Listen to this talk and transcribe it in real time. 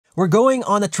We're going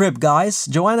on a trip, guys.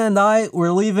 Joanna and I,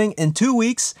 we're leaving in 2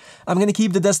 weeks. I'm gonna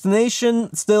keep the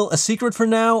destination still a secret for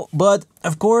now, but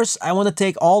of course, I want to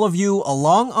take all of you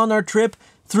along on our trip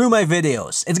through my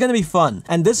videos. It's gonna be fun.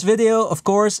 And this video, of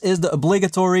course, is the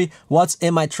obligatory what's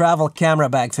in my travel camera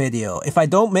bag video. If I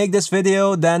don't make this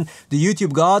video, then the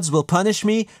YouTube gods will punish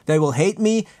me, they will hate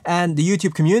me, and the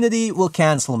YouTube community will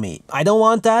cancel me. I don't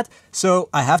want that, so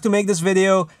I have to make this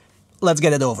video. Let's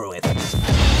get it over with.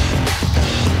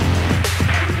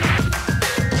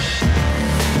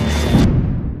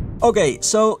 Okay,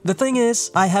 so the thing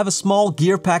is, I have a small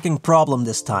gear packing problem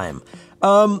this time.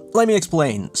 Let me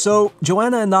explain. So,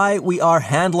 Joanna and I, we are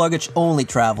hand luggage only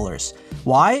travelers.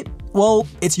 Why? Well,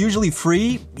 it's usually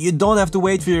free, you don't have to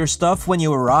wait for your stuff when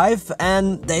you arrive,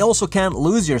 and they also can't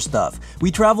lose your stuff. We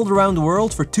traveled around the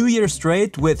world for 2 years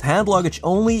straight with hand luggage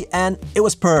only, and it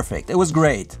was perfect, it was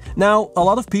great. Now, a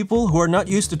lot of people who are not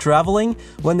used to traveling,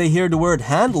 when they hear the word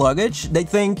hand luggage, they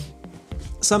think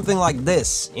something like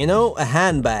this, you know, a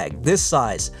handbag, this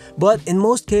size. But in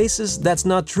most cases, that's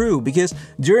not true, because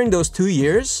during those 2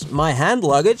 years, my hand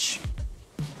luggage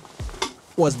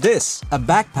was this, a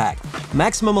backpack.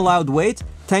 Maximum allowed weight,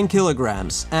 10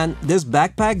 kilograms. And this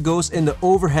backpack goes in the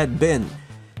overhead bin.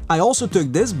 I also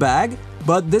took this bag,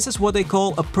 but this is what they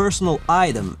call a personal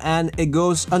item, and it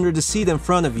goes under the seat in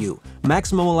front of you.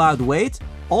 Maximum allowed weight,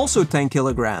 also 10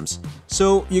 kilograms.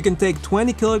 So you can take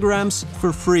 20 kilograms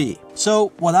for free.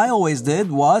 So what I always did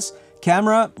was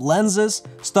camera, lenses,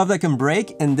 stuff that can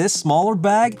break in this smaller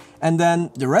bag, and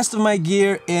then the rest of my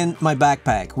gear in my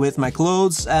backpack with my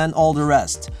clothes and all the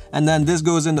rest. And then this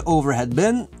goes in the overhead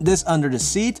bin, this under the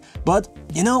seat, but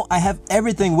you know, I have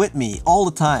everything with me all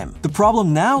the time. The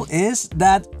problem now is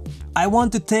that I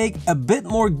want to take a bit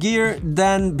more gear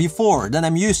than before, than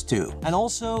I'm used to. And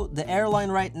also, the airline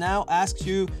right now asks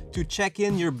you to check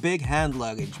in your big hand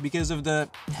luggage because of the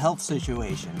health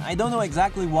situation. I don't know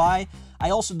exactly why. I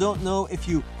also don't know if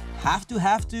you have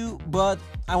to, but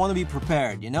I want to be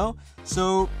prepared, you know?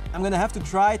 So I'm gonna have to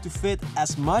try to fit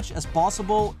as much as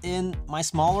possible in my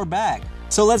smaller bag.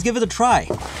 So let's give it a try.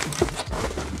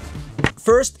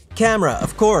 First, camera,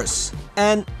 of course.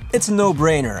 And it's a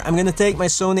no-brainer. I'm gonna take my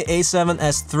Sony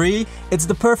a7S III. It's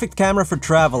the perfect camera for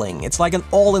traveling. It's like an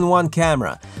all-in-one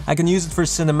camera. I can use it for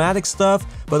cinematic stuff,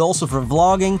 but also for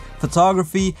vlogging,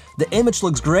 photography. The image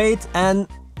looks great, and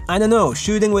I don't know,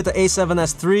 shooting with the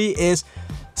a7S III is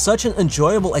such an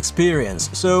enjoyable experience,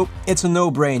 so it's a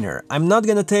no-brainer. I'm not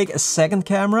gonna take a second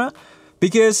camera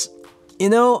because, you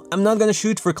know, I'm not gonna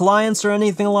shoot for clients or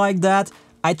anything like that.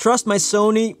 I trust my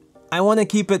Sony, I wanna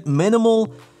keep it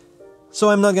minimal, so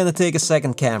I'm not gonna take a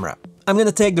second camera. I'm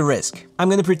gonna take the risk. I'm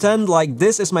gonna pretend like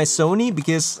this is my Sony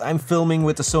because I'm filming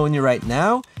with the Sony right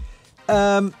now.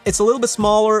 It's a little bit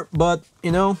smaller, but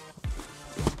you know,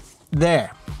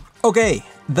 there. Okay,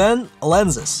 then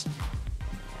lenses.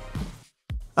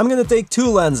 I'm gonna take 2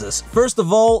 lenses. First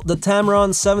of all, the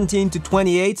Tamron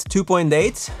 17-28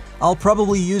 2.8. I'll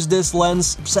probably use this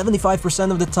lens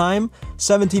 75% of the time.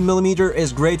 17mm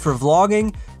is great for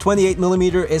vlogging.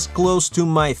 28mm is close to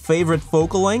my favorite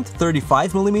focal length,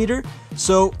 35mm.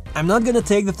 So I'm not gonna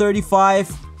take the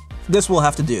 35, this will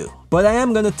have to do. But I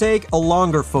am gonna take a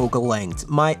longer focal length,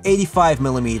 my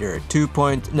 85mm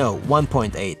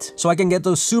 1.8. So I can get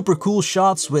those super cool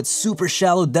shots with super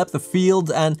shallow depth of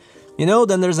field, and you know,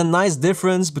 then there's a nice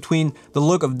difference between the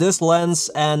look of this lens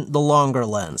and the longer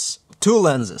lens. 2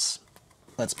 lenses.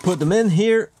 Let's put them in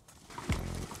here.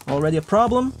 Already a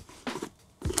problem?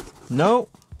 No?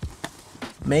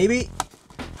 Maybe?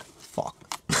 Fuck.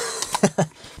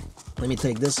 Let me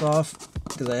take this off,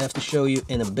 because I have to show you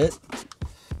in a bit.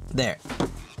 There.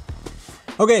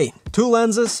 Okay, 2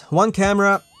 lenses, 1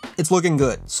 camera. It's looking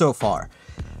good so far.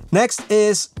 Next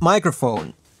is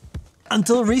microphone.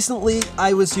 Until recently,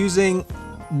 I was using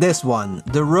this one,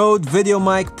 the Rode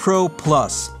VideoMic Pro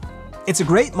Plus. It's a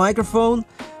great microphone,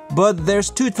 but there's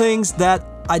 2 things that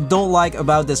I don't like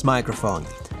about this microphone.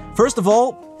 First of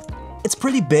all, it's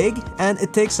pretty big and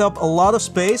it takes up a lot of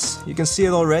space. You can see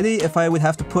it already if I would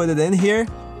have to put it in here.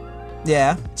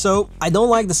 Yeah, so I don't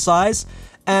like the size.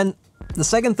 And the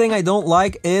second thing I don't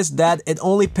like is that it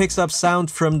only picks up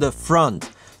sound from the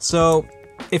front. So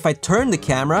if I turn the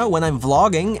camera when I'm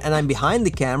vlogging and I'm behind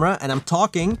the camera and I'm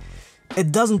talking,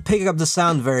 it doesn't pick up the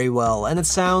sound very well and it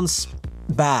sounds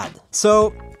bad.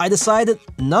 So I decided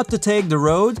not to take the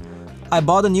Rode. I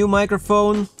bought a new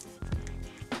microphone,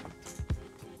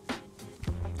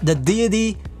 the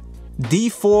Deity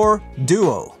D4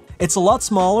 Duo. It's a lot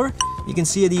smaller. You can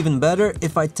see it even better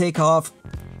if I take off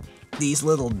these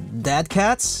little dead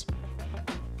cats.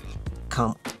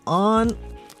 Come on.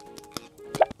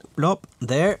 Plop,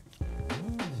 there.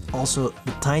 Also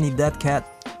the tiny dead cat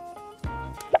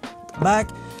back.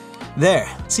 There,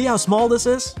 see how small this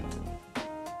is?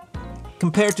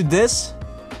 Compared to this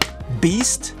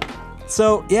beast?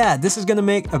 So yeah, this is gonna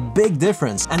make a big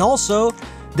difference. And also,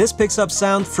 this picks up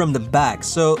sound from the back.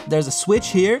 So there's a switch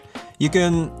here. You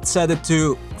can set it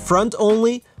to front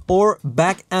only or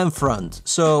back and front.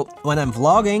 So when I'm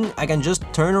vlogging, I can just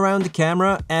turn around the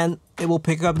camera and it will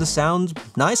pick up the sound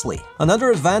nicely.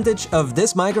 Another advantage of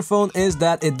this microphone is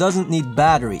that it doesn't need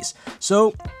batteries.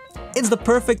 So it's the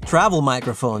perfect travel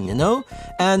microphone, you know?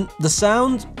 And the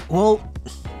sound, well,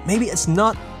 maybe it's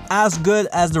not as good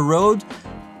as the Rode,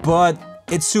 but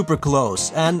it's super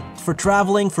close. And for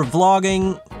traveling, for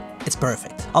vlogging, it's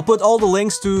perfect. I'll put all the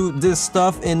links to this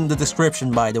stuff in the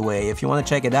description, by the way, if you want to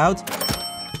check it out.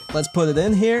 Let's put it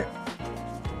in here.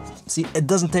 See, it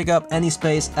doesn't take up any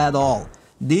space at all.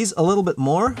 These a little bit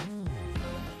more,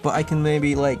 but I can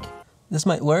maybe like, this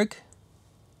might work.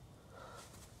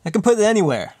 I can put it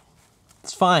anywhere.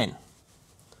 It's fine.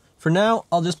 For now,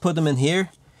 I'll just put them in here.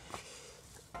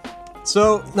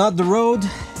 So, not the Rode.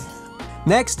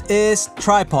 Next is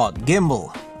tripod,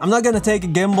 gimbal. I'm not gonna take a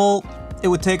gimbal. It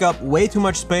would take up way too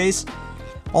much space.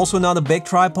 Also not a big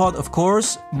tripod, of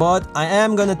course, but I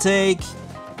am gonna take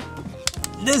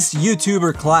this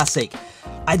YouTuber classic.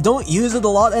 I don't use it a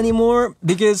lot anymore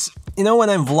because, you know, when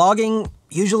I'm vlogging,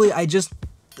 usually I just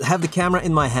have the camera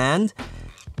in my hand.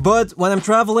 But when I'm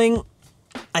traveling,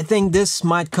 I think this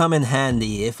might come in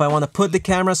handy. If I want to put the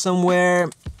camera somewhere,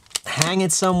 hang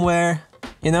it somewhere,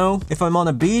 you know? If I'm on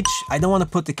a beach, I don't want to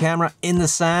put the camera in the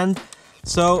sand.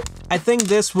 So I think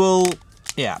this will,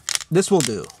 yeah, this will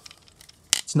do.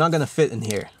 It's not gonna fit in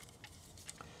here.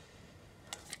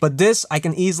 But this I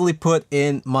can easily put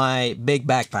in my big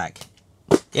backpack.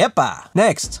 Yeppa!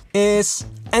 Next is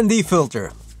ND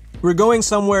filter. We're going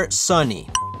somewhere sunny.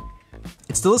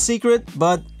 It's still a secret,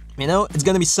 but you know, it's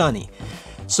gonna be sunny.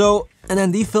 So an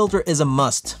ND filter is a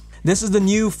must. This is the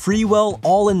new Freewell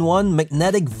all-in-one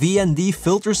magnetic VND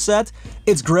filter set.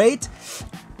 It's great.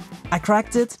 I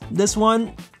cracked it, this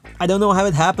one. I don't know how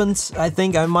it happened. I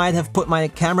think I might have put my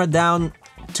camera down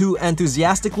too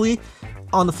enthusiastically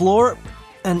on the floor.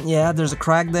 And yeah, there's a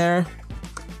crack there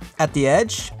at the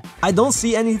edge. I don't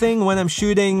see anything when I'm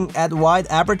shooting at wide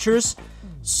apertures,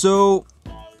 so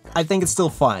I think it's still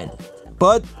fine.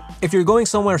 But if you're going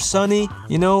somewhere sunny,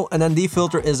 you know, an ND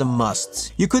filter is a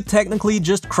must. You could technically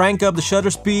just crank up the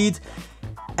shutter speed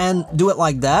and do it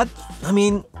like that. I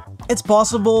mean, it's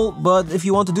possible, but if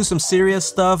you want to do some serious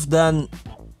stuff, then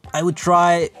I would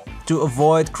try to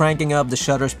avoid cranking up the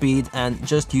shutter speed and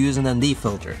just use an ND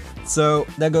filter. So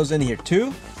that goes in here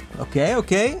too. Okay,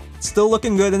 okay, still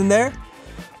looking good in there.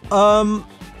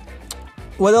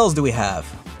 What else do we have?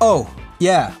 Oh,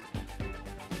 yeah.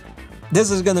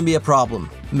 This is gonna be a problem,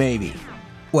 maybe.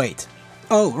 Wait.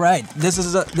 Oh, right. This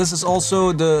is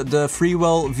also the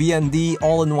Freewell VND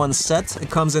all-in-one set. It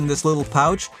comes in this little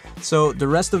pouch. So the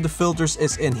rest of the filters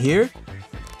is in here.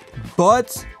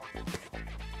 But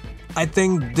I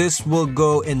think this will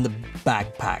go in the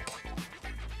backpack.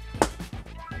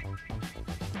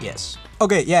 Yes.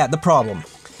 Okay, yeah, the problem.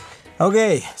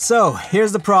 Okay, so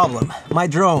here's the problem. My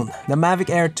drone, the Mavic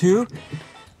Air 2.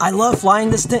 I love flying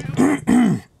this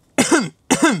thing.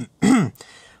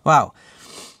 Wow.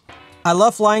 I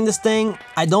love flying this thing.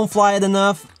 I don't fly it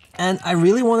enough, and I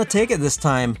really want to take it this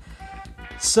time.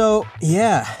 So,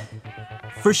 yeah.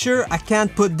 For sure, I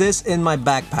can't put this in my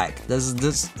backpack.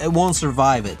 It won't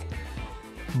survive it.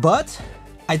 But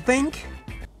I think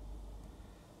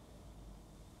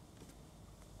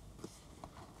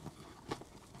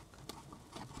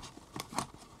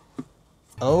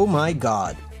oh my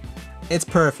god. It's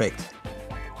perfect.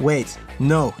 Wait,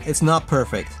 no, it's not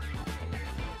perfect.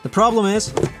 The problem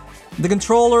is the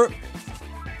controller,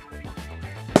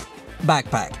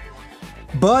 backpack.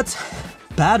 But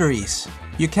batteries.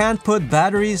 You can't put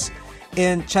batteries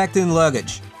in checked-in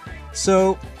luggage.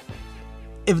 So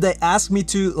if they ask me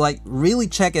to like really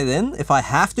check it in, if I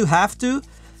have to,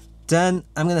 then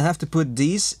I'm gonna have to put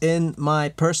these in my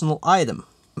personal item.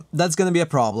 That's gonna be a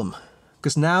problem.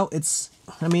 Because now it's,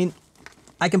 I mean,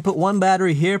 I can put one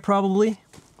battery here probably,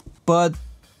 but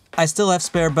I still have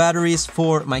spare batteries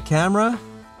for my camera.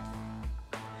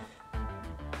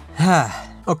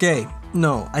 Okay,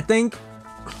 no, I think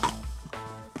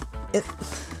it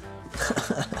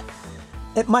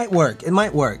it might work. It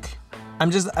might work. I'm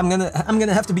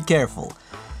gonna have to be careful.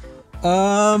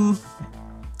 But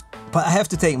I have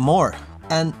to take more.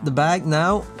 And the bag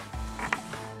now,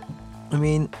 I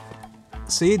mean,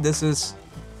 see, it's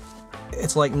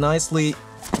like nicely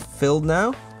filled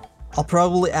now. I'll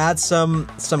probably add some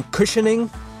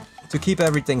cushioning to keep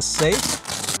everything safe.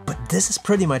 this is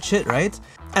pretty much it, right?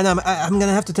 And I'm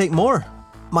gonna have to take more.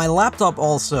 My laptop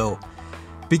also.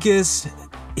 Because,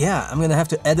 yeah, I'm gonna have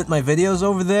to edit my videos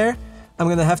over there. I'm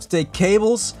gonna have to take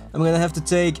cables. I'm gonna have to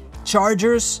take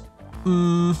chargers.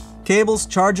 Cables,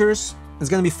 chargers. It's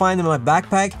gonna be fine in my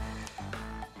backpack.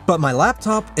 But my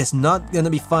laptop is not gonna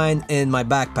be fine in my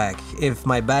backpack if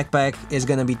my backpack is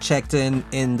gonna be checked in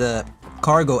the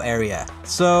cargo area.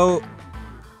 So,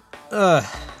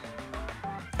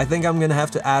 I think I'm gonna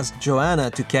have to ask Joanna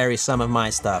to carry some of my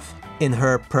stuff in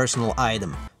her personal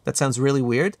item. That sounds really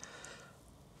weird.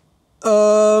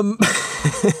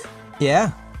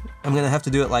 Yeah, I'm gonna have to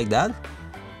do it like that.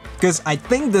 Because I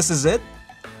think this is it.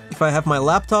 If I have my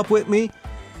laptop with me,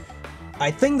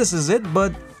 I think this is it,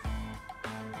 but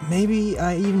maybe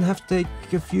I even have to take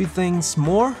a few things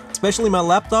more. Especially my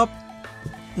laptop.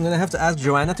 I'm gonna have to ask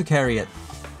Joanna to carry it.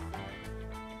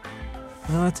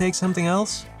 I'm gonna take something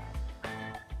else?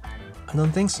 I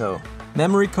don't think so.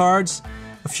 Memory cards,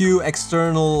 a few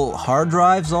external hard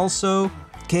drives also,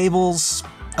 cables,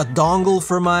 a dongle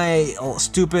for my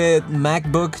stupid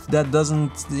MacBook that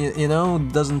doesn't, you know,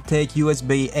 doesn't take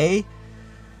USB-A.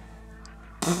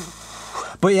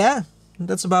 But yeah,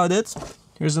 that's about it.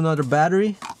 Here's another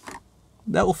battery.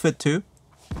 That will fit too.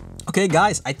 Okay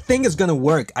guys, I think it's gonna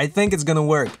work. I think it's gonna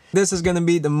work. This is gonna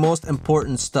be the most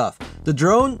important stuff. The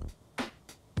drone,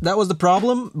 that was the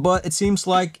problem, but it seems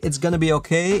like it's gonna be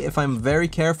okay if I'm very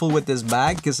careful with this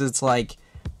bag, because it's like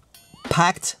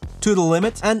packed to the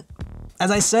limit. And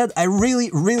as I said, I really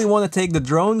want to take the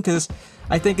drone because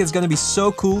I think it's gonna be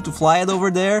so cool to fly it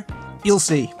over there. You'll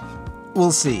see.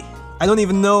 We'll see. I don't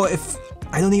even know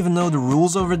the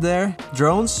rules over there.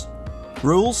 Drones?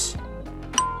 Rules?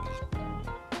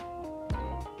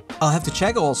 I'll have to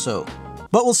check also.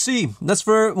 But we'll see. That's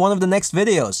for one of the next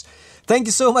videos. Thank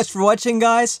you so much for watching,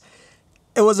 guys.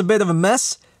 It was a bit of a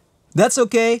mess. That's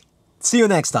okay. See you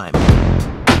next time.